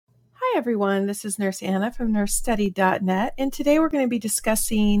Hi, everyone. This is Nurse Anna from nursestudy.net, and today we're going to be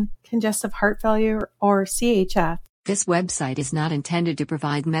discussing congestive heart failure, or CHF. This website is not intended to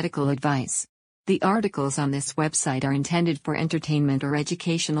provide medical advice. The articles on this website are intended for entertainment or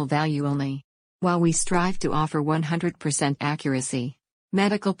educational value only. While we strive to offer 100% accuracy,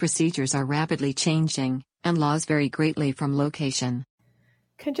 medical procedures are rapidly changing, and laws vary greatly from location.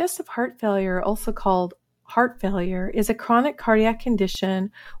 Congestive heart failure, also called heart failure, is a chronic cardiac condition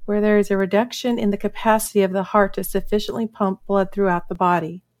where there is a reduction in the capacity of the heart to sufficiently pump blood throughout the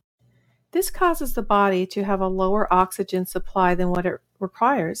body. This causes the body to have a lower oxygen supply than what it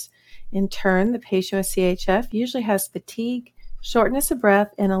requires. In turn, the patient with CHF usually has fatigue, shortness of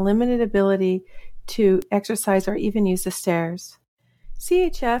breath, and a limited ability to exercise or even use the stairs.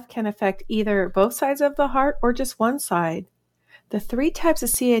 CHF can affect either both sides of the heart or just one side. The three types of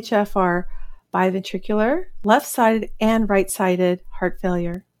CHF are biventricular, left-sided, and right-sided heart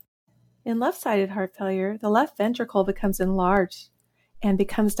failure. In left-sided heart failure, the left ventricle becomes enlarged and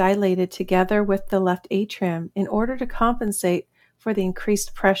becomes dilated together with the left atrium in order to compensate for the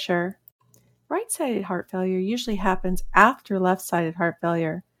increased pressure. Right-sided heart failure usually happens after left-sided heart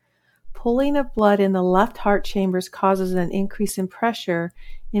failure. Pooling of blood in the left heart chambers causes an increase in pressure,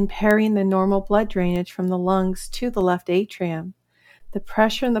 impairing the normal blood drainage from the lungs to the left atrium. The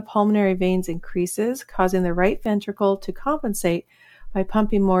pressure in the pulmonary veins increases, causing the right ventricle to compensate by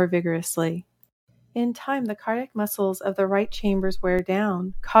pumping more vigorously. In time, the cardiac muscles of the right chambers wear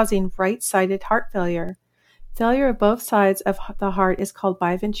down, causing right-sided heart failure. Failure of both sides of the heart is called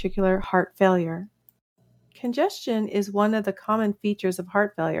biventricular heart failure. Congestion is one of the common features of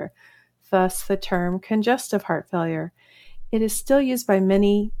heart failure, thus the term congestive heart failure. It is still used by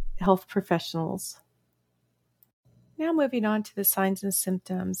many health professionals. Now moving on to the signs and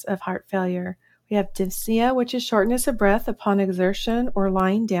symptoms of heart failure. We have dyspnea, which is shortness of breath upon exertion or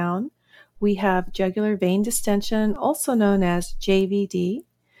lying down. We have jugular vein distension, also known as JVD.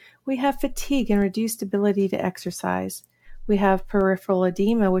 We have fatigue and reduced ability to exercise. We have peripheral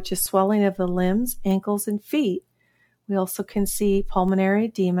edema, which is swelling of the limbs, ankles, and feet. We also can see pulmonary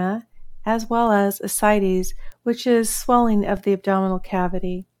edema, as well as ascites, which is swelling of the abdominal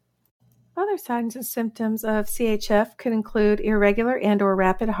cavity. Other signs and symptoms of CHF could include irregular and/or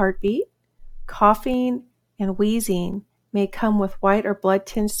rapid heartbeat. Coughing and wheezing may come with white or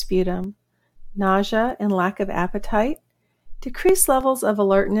blood-tinged sputum. Nausea and lack of appetite. Decreased levels of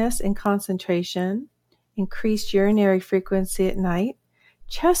alertness and concentration. Increased urinary frequency at night.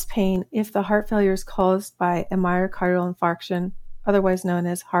 Chest pain if the heart failure is caused by a myocardial infarction, otherwise known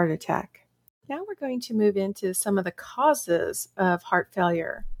as heart attack. Now we're going to move into some of the causes of heart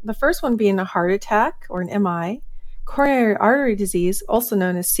failure. The first one being a heart attack, or an MI, coronary artery disease, also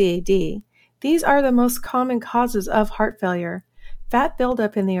known as CAD. These are the most common causes of heart failure. Fat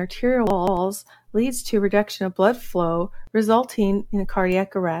buildup in the arterial walls leads to reduction of blood flow, resulting in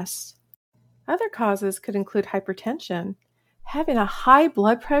cardiac arrest. Other causes could include hypertension. Having a high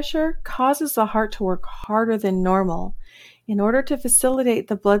blood pressure causes the heart to work harder than normal in order to facilitate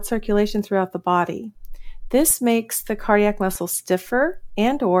the blood circulation throughout the body. This makes the cardiac muscle stiffer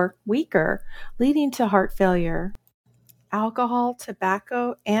and/or weaker, leading to heart failure. Alcohol,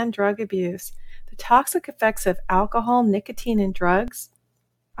 tobacco, and drug abuse. The toxic effects of alcohol, nicotine, and drugs,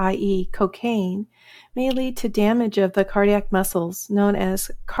 i.e. cocaine, may lead to damage of the cardiac muscles, known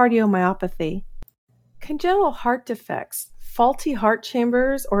as cardiomyopathy. Congenital heart defects. Faulty heart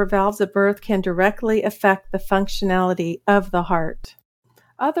chambers or valves at birth can directly affect the functionality of the heart.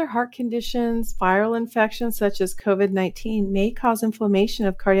 Other heart conditions, viral infections such as COVID-19, may cause inflammation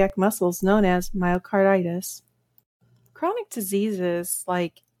of cardiac muscles known as myocarditis. Chronic diseases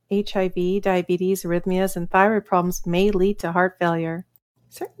like HIV, diabetes, arrhythmias, and thyroid problems may lead to heart failure.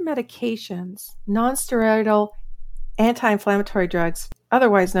 Certain medications, nonsteroidal anti-inflammatory drugs,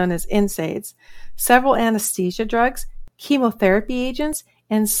 otherwise known as NSAIDs, several anesthesia drugs, chemotherapy agents,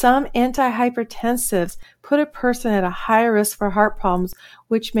 and some antihypertensives put a person at a higher risk for heart problems,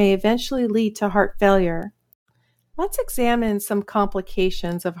 which may eventually lead to heart failure. Let's examine some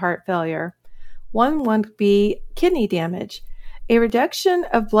complications of heart failure. One would be kidney damage. A reduction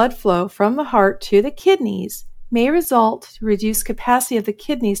of blood flow from the heart to the kidneys may result to reduced capacity of the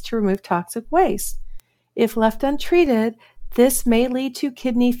kidneys to remove toxic waste. If left untreated, this may lead to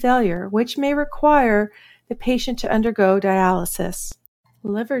kidney failure, which may require the patient to undergo dialysis.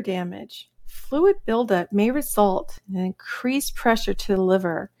 Liver damage. Fluid buildup may result in increased pressure to the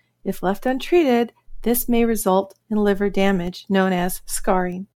liver. If left untreated, this may result in liver damage, known as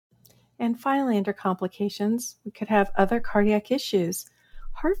scarring. And finally, under complications, we could have other cardiac issues.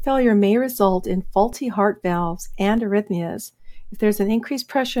 Heart failure may result in faulty heart valves and arrhythmias. if there's an increased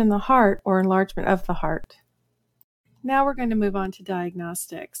pressure in the heart or enlargement of the heart. Now we're going to move on to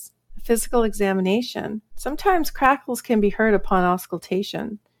diagnostics. Physical examination. Sometimes crackles can be heard upon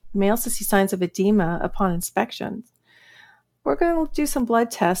auscultation. You may also see signs of edema upon inspection. We're going to do some blood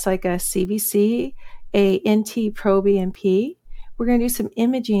tests like a CBC, a NT-proBNP. We're going to do some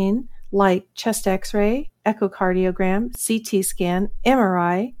imaging like chest x-ray, echocardiogram, CT scan,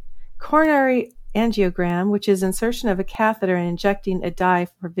 MRI, coronary angiogram, which is insertion of a catheter and injecting a dye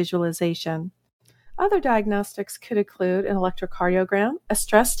for visualization. Other diagnostics could include an electrocardiogram, a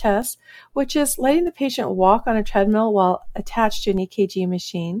stress test, which is letting the patient walk on a treadmill while attached to an EKG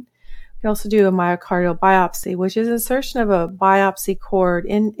machine. We also do a myocardial biopsy, which is insertion of a biopsy cord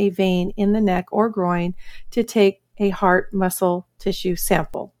in a vein in the neck or groin to take a heart muscle tissue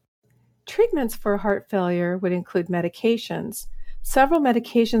sample. Treatments for heart failure would include medications. Several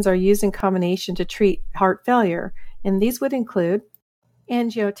medications are used in combination to treat heart failure, and these would include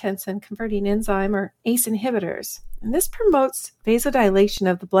angiotensin-converting enzyme or ACE inhibitors. And this promotes vasodilation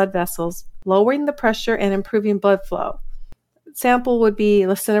of the blood vessels, lowering the pressure and improving blood flow. Sample would be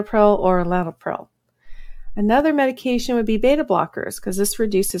lisinopril or enalapril. Another medication would be beta blockers because this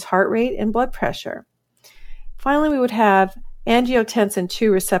reduces heart rate and blood pressure. Finally, we would have angiotensin II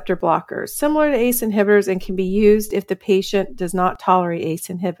receptor blockers, similar to ACE inhibitors and can be used if the patient does not tolerate ACE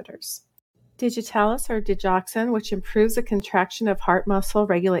inhibitors. Digitalis or digoxin, which improves the contraction of heart muscle,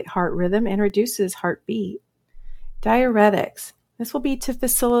 regulate heart rhythm, and reduces heartbeat. Diuretics. This will be to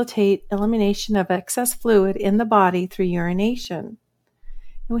facilitate elimination of excess fluid in the body through urination.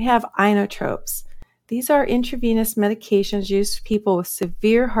 And we have inotropes. These are intravenous medications used for people with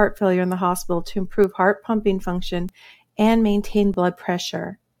severe heart failure in the hospital to improve heart pumping function and maintain blood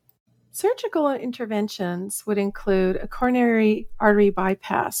pressure. Surgical interventions would include a coronary artery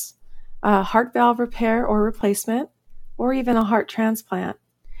bypass, a heart valve repair or replacement, or even a heart transplant.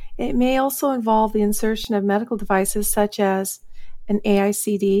 It may also involve the insertion of medical devices such as an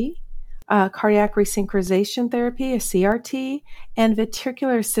AICD, cardiac resynchronization therapy, a CRT, and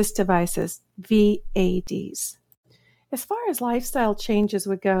ventricular assist devices, VADs. As far as lifestyle changes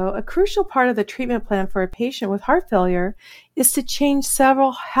would go, a crucial part of the treatment plan for a patient with heart failure is to change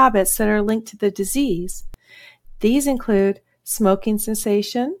several habits that are linked to the disease. These include smoking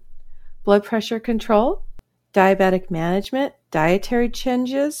cessation, blood pressure control, diabetic management, dietary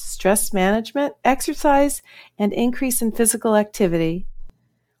changes, stress management, exercise, and increase in physical activity.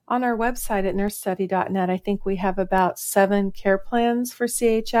 On our website at nursestudy.net, I think we have about 7 care plans for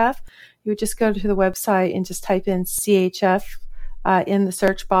CHF. You would just go to the website and just type in CHF in the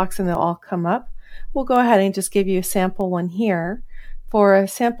search box and they'll all come up. We'll go ahead and just give you a sample one here. For a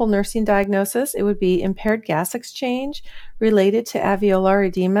sample nursing diagnosis, it would be impaired gas exchange related to alveolar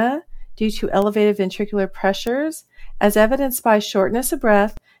edema due to elevated ventricular pressures, as evidenced by shortness of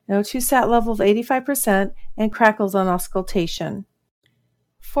breath, an O2 sat level of 85%, and crackles on auscultation.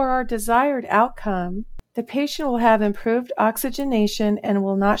 For our desired outcome, the patient will have improved oxygenation and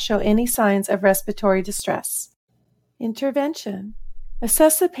will not show any signs of respiratory distress. Intervention.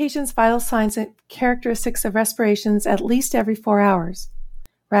 Assess the patient's vital signs and characteristics of respirations at least every 4 hours.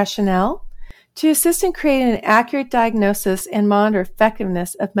 Rationale. To assist in creating an accurate diagnosis and monitor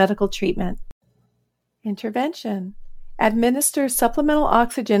effectiveness of medical treatment. Intervention. Administer supplemental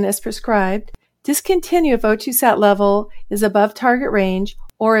oxygen as prescribed. Discontinue if O2 sat level is above target range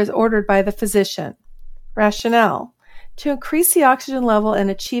or is ordered by the physician. Rationale. To increase the oxygen level and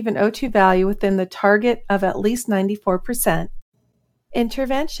achieve an O2 value within the target of at least 94%.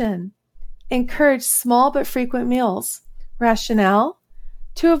 Intervention. Encourage small but frequent meals. Rationale.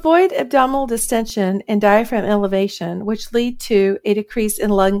 To avoid abdominal distension and diaphragm elevation, which lead to a decrease in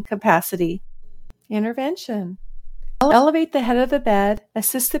lung capacity. Intervention. Elevate the head of the bed,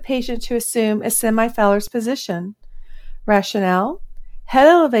 assist the patient to assume a semi-Fowler's position. Rationale. Head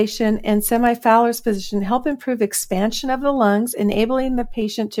elevation and semi-Fowler's position help improve expansion of the lungs, enabling the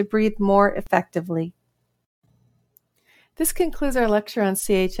patient to breathe more effectively. This concludes our lecture on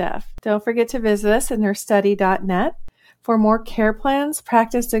CHF. Don't forget to visit us at nursestudy.net for more care plans,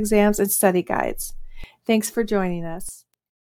 practice exams, and study guides. Thanks for joining us.